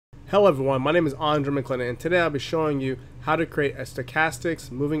Hello everyone, my name is Andre McClendon, and today I'll be showing you how to create a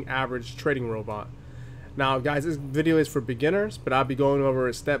stochastics moving average trading robot. Now guys, this video is for beginners, but I'll be going over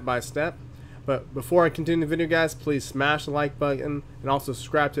it step by step. But before I continue the video guys, please smash the like button and also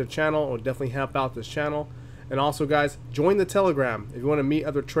subscribe to the channel. It will definitely help out this channel. And also guys, join the Telegram. If you want to meet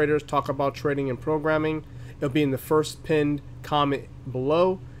other traders, talk about trading and programming, it'll be in the first pinned comment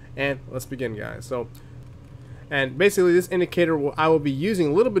below. And let's begin guys. And basically this indicator I will be using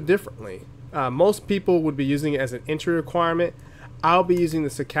a little bit differently. Most people would be using it as an entry requirement. I'll be using the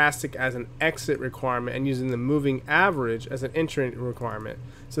stochastic as an exit requirement and using the moving average as an entry requirement.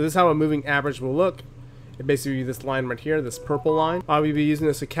 So this is how a moving average will look. It basically this line right here, this purple line. I'll be using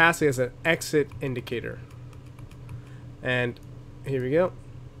the stochastic as an exit indicator. And here we go.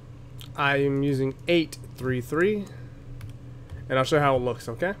 I am using 833 and I'll show you how it looks,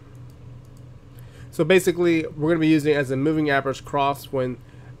 okay? So basically, we're going to be using it as a moving average cross when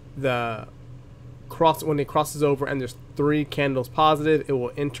it crosses over and there's 3 candles positive, it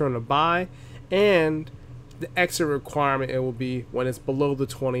will enter on a buy, and the exit requirement it will be when it's below the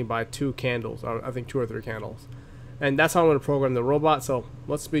 20 by 2 candles, or I think 2 or 3 candles. And that's how I'm going to program the robot. So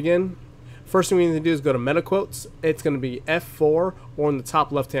let's begin. First thing we need to do is go to metaquotes. It's going to be F4, or in the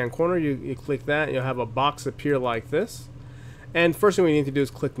top left hand corner you click that and you'll have a box appear like this. And first thing we need to do is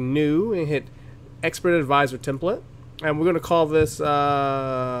click new and hit Expert Advisor template, and we're going to call this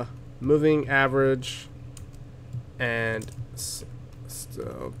moving average and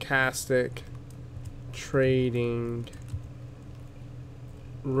stochastic trading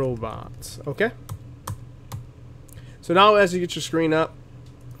robots. Okay, so now as you get your screen up,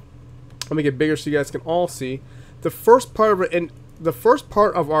 let me get bigger so you guys can all see the first part of it. And the first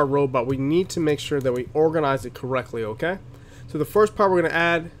part of our robot, we need to make sure that we organize it correctly. Okay, so the first part we're going to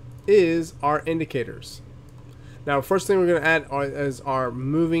add is our indicators. Now first thing we're going to add is our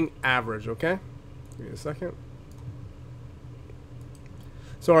moving average. Okay, give me a second.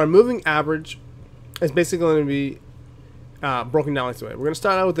 So our moving average is basically going to be broken down this way. We're going to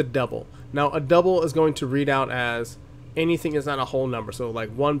start out with a double. Now a double is going to read out as anything that's not a whole number, so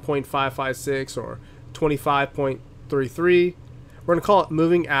like 1.556 or 25.33. we're going to call it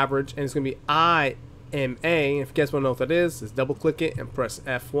moving average, and it's going to be IMA. If you guys want to know what that is, just double click it and press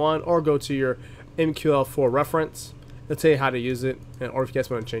F1 or go to your MQL4 reference. It'll tell you how to use it, or if you guys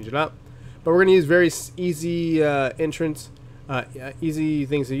want to change it up. But we're going to use very easy easy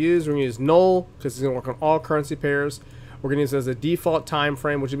things to use. We're going to use null because it's going to work on all currency pairs. We're going to use it as a default time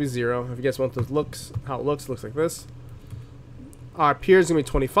frame, which would be 0. If you guys want how it looks like this. Our peer is going to be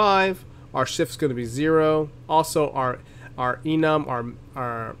 25. Our shift is going to be 0. Also our enum,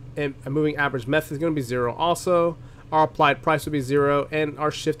 our moving average method is going to be 0 also. Our applied price will be 0, and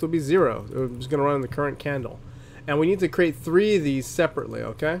our shift will be 0. We're just going to run the current candle. And we need to create 3 of these separately,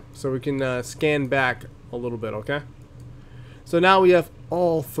 okay? So we can scan back a little bit, okay? So now we have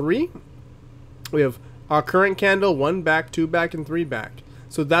all 3. We have our current candle, 1 back, 2 back, and 3 back.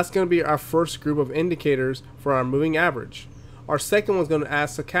 So that's going to be our first group of indicators for our moving average. Our second one's going to add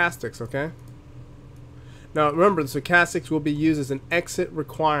stochastics, okay? Now remember, the stochastics will be used as an exit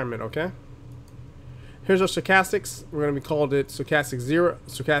requirement, okay? Here's our stochastics. We're going to be called it stochastic 0,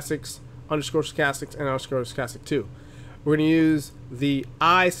 stochastics underscore stochastics, and underscore stochastic 2. We're going to use the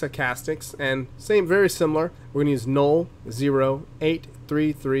I stochastics, and very similar. We're going to use null 0 8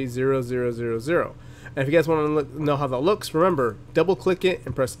 3 3 0 0 0 0. And if you guys want to know how that looks, remember, double click it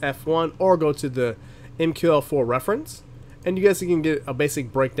and press F1 or go to the MQL4 reference, and you guys can get a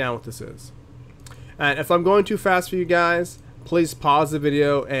basic breakdown what this is. And if I'm going too fast for you guys, please pause the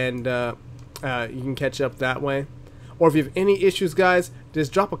video and you can catch up that way. Or if you have any issues, guys,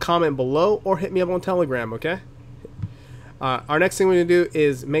 just drop a comment below or hit me up on Telegram, okay? Our next thing we're going to do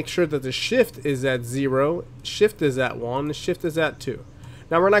is make sure that the shift is at 0, shift is at 1, the shift is at 2.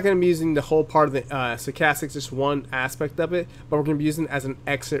 Now we're not going to be using the whole part of the stochastics, just one aspect of it, but we're going to be using it as an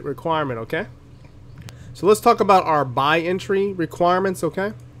exit requirement, okay? So let's talk about our buy entry requirements,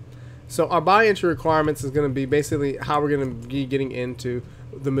 okay? So our buy entry requirements is going to be basically how we're going to be getting into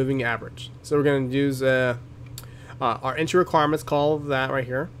the moving average. So we're going to use our entry requirements, call that right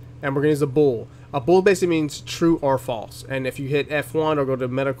here, and we're going to use a bool. A bool basically means true or false, and if you hit F1 or go to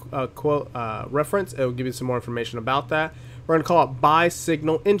metaquotes reference, it will give you some more information about that. We're going to call it buy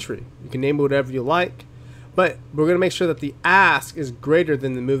signal entry. You can name it whatever you like, but we're going to make sure that the ask is greater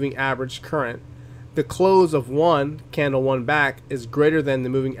than the moving average current. The close of 1, candle 1 back, is greater than the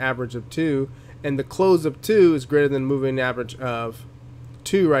moving average of 2, and the close of 2 is greater than the moving average of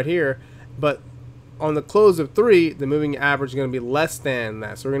 2 right here. But on the close of 3, the moving average is going to be less than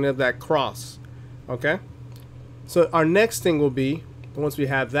that. So we're going to have that cross. Okay? So our next thing will be And once we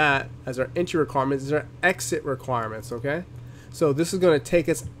have that as our entry requirements, these are exit requirements, okay? So this is going to take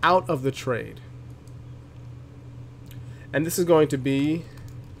us out of the trade. And this is going to be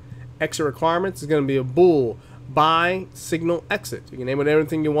exit requirements. Is going to be a bool buy signal exit. You can name it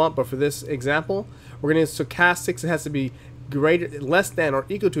everything you want, but for this example, we're going to use stochastics. It has to be less than or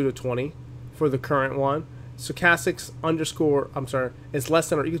equal to the 20 for the current one. Stochastics underscore, it's less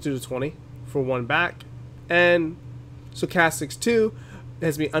than or equal to the 20 for one back. And stochastics 2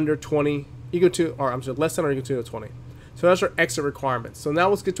 has to be under 20, equal to, or less than or equal to the 20. So that's our exit requirements. So now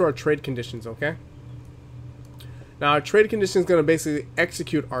let's get to our trade conditions, okay? Now our trade condition is going to basically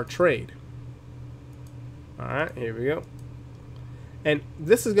execute our trade. Alright, here we go. And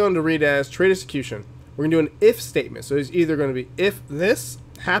this is going to read as trade execution. We're going to do an if statement. So it's either going to be if this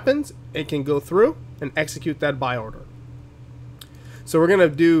happens, it can go through and execute that buy order. So we're going to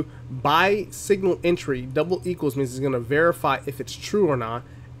do buy signal entry double equals means it's going to verify if it's true or not.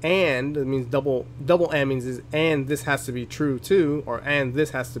 And it means double and means is and this has to be true too, or and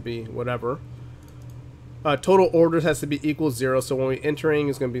this has to be whatever. Total orders has to be equal 0. So when we're entering,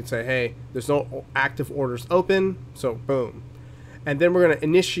 it's going to be say, hey, there's no active orders open. So boom. And then we're going to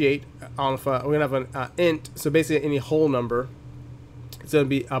initiate on we're going to have an int. So basically any whole number. It's going to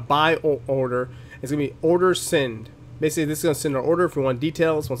be a buy order. It's going to be order send. Basically this is going to send our order. If we want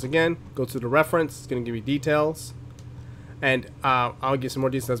details, once again, go to the reference. It's going to give you details. And I'll give some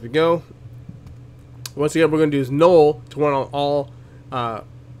more details as we go. Once again, we're going to use null to run on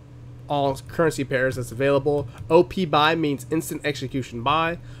all currency pairs that's available. OP buy means instant execution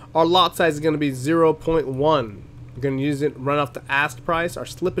buy. Our lot size is going to be 0.1. We're going to use it, run off the ask price. Our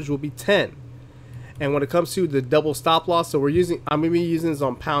slippage will be 10. And when it comes to the double stop loss, so I'm going to be using this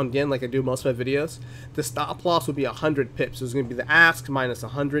on pound yen like I do most of my videos. The stop loss will be 100 pips. So it's going to be the ask minus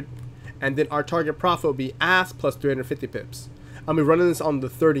 100. And then our target profit will be ask plus 350 pips. I'll be running this on the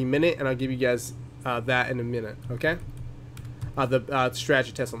 30-minute, and I'll give you guys that in a minute, okay? The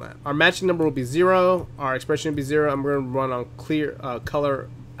strategy test on that. Our matching number will be 0. Our expression will be 0. I'm going to run on clear color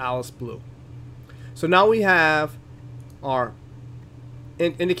Alice blue. So now we have our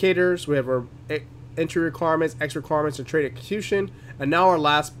indicators. We have our entry requirements, exit requirements, and trade execution. And now our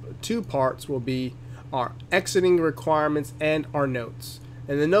last two parts will be our exiting requirements and our notes.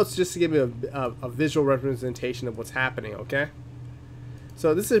 And the notes just to give you a visual representation of what's happening, okay?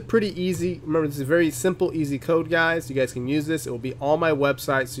 So this is pretty easy. Remember, this is very simple, easy code, guys. You guys can use this. It will be on my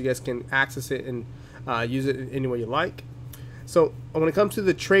website, so you guys can access it and use it any way you like. So when it comes to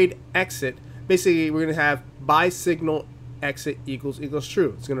the trade exit, basically we're going to have buy signal exit equals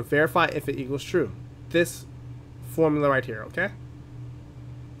true. It's going to verify if it equals true. This formula right here, okay?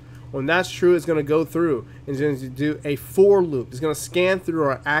 When that's true, it's going to go through and it's going to do a for loop. It's going to scan through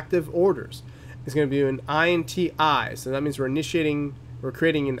our active orders. It's going to be an INTI. So that means we're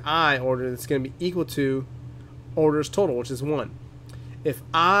creating an I order that's going to be equal to orders total, which is 1. If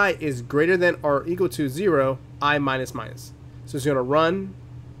I is greater than or equal to 0, I minus minus. So it's going to run,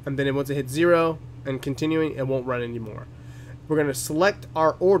 and then once it hits 0 and continuing, it won't run anymore. We're going to select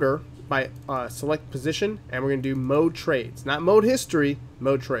our order by select position, and we're going to do mode trades. Not mode history,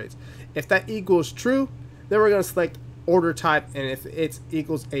 mode trades. If that equals true, then we're going to select order type, and if it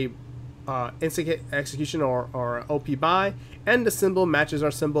equals a instant execution or OP buy, and the symbol matches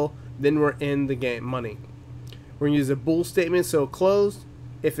our symbol, then we're in the game, money. We're going to use a bool statement, so close.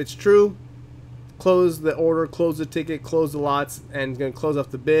 If it's true, close the order, close the ticket, close the lots, and it's going to close off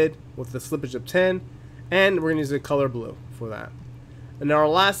the bid with the slippage of 10, and we're going to use the color blue for that. And now our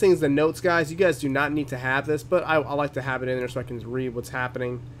last thing is the notes, guys. You guys do not need to have this, but I like to have it in there so I can read what's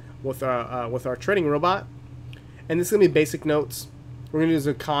happening with our trading robot. And this is going to be basic notes. We're going to use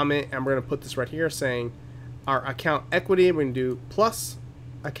a comment, and we're going to put this right here saying our account equity. We're going to do plus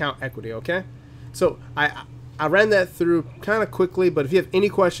account equity, okay? So I ran that through kind of quickly, but if you have any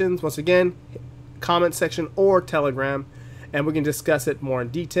questions, once again, comment section or Telegram, and we can discuss it more in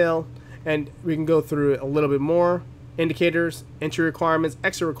detail, and we can go through it a little bit more. Indicators, entry requirements,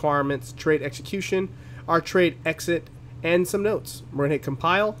 exit requirements, trade execution, our trade exit, and some notes. We're going to hit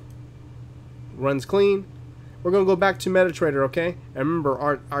compile, runs clean. We're going to go back to MetaTrader, okay? And remember,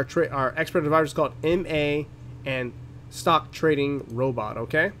 our expert advisor is called MA and stock trading robot,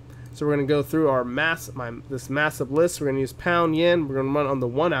 okay? So we're going to go through our this massive list. We're going to use pound yen. We're going to run on the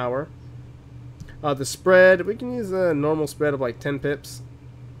 1 hour. The spread, we can use a normal spread of like 10 pips.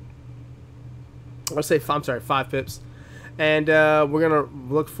 Let's say, 5 pips. And we're going to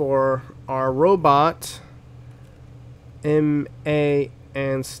look for our robot, MA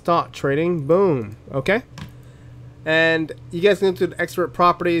and stock trading. Boom. Okay. And you guys can go to the expert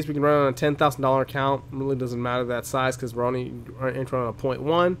properties. We can run on a $10,000 account. It really doesn't matter that size because we're only entering on a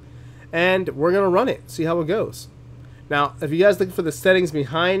 0.1. And we're going to run it, see how it goes. Now, if you guys look for the settings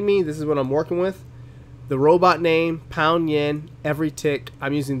behind me, this is what I'm working with. The robot name, pound yen, every tick.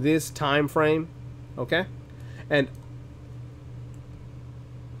 I'm using this time frame, okay? And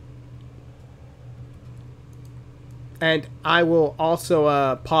I will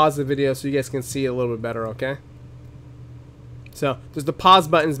also pause the video so you guys can see it a little bit better, okay? So there's the pause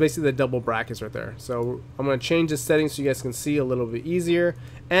button is basically the double brackets right there. So I'm going to change the settings so you guys can see a little bit easier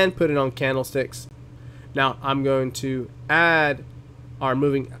and put it on candlesticks. Now I'm going to add our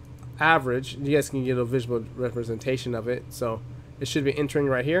moving average. You guys can get a visual representation of it. So it should be entering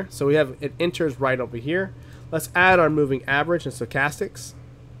right here. So we have it enters right over here. Let's add our moving average in stochastics.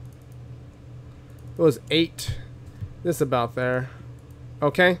 It was 8. This is about there.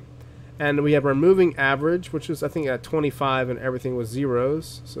 Okay. And we have our moving average, which was I think at 25 and everything was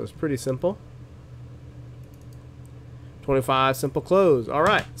zeros. So it's pretty simple. 25, simple close. All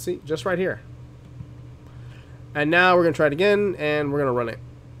right. See, just right here. And now we're going to try it again and we're going to run it.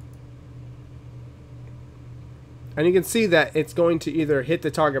 And you can see that it's going to either hit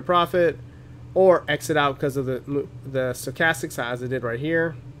the target profit or exit out because of the stochastic size it did right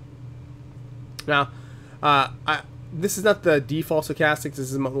here. Now, this is not the default stochastics. This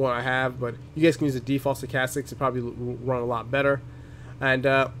is the one I have, but you guys can use the default stochastics to probably run a lot better. And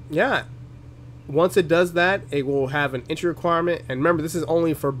yeah, once it does that, it will have an entry requirement. And remember, this is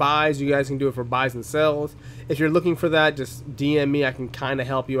only for buys. You guys can do it for buys and sells. If you're looking for that, just DM me. I can kind of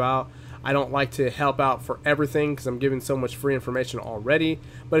help you out. I don't like to help out for everything because I'm giving so much free information already.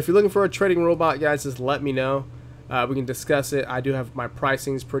 But if you're looking for a trading robot, guys, just let me know. We can discuss it. I do have my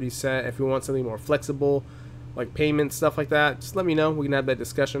pricings pretty set. If you want something more flexible, like payments, stuff like that, just let me know. We can have that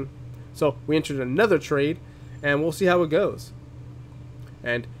discussion. So we entered another trade, and we'll see how it goes.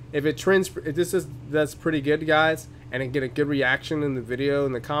 And if it trends, if that's pretty good, guys, and I get a good reaction in the video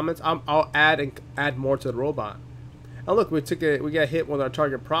in the comments, I'll add more to the robot. Oh look, we got hit with our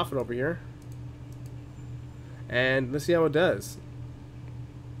target profit over here, and let's see how it does.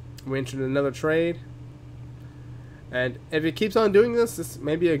 We entered another trade, and if it keeps on doing this, this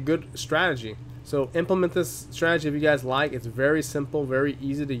may be a good strategy. So implement this strategy if you guys like. It's very simple, very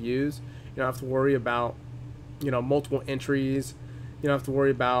easy to use. You don't have to worry about, you know, multiple entries. You don't have to worry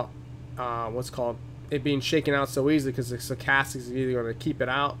about what's called it being shaken out so easily because the stochastic is either going to keep it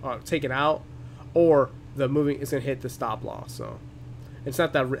out, take it out, or the moving is going to hit the stop loss. So it's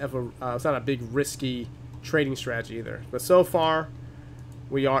not that it's not a big risky trading strategy either. But so far,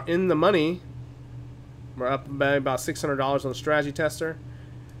 we are in the money. We're up by about $600 on the strategy tester.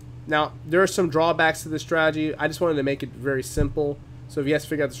 Now there are some drawbacks to this strategy. I just wanted to make it very simple. So if you guys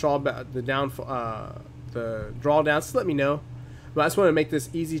figure out the drawdown, just let me know. But I just want to make this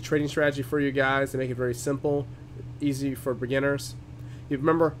easy trading strategy for you guys to make it very simple, easy for beginners. You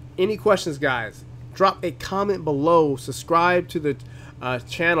remember, any questions, guys, drop a comment below. Subscribe to the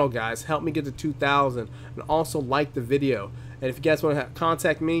channel, guys. Help me get to 2,000, and also like the video. And if you guys want to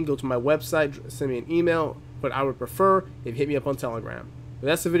contact me, go to my website, send me an email. But I would prefer if you hit me up on Telegram. But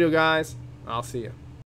that's the video, guys. I'll see you.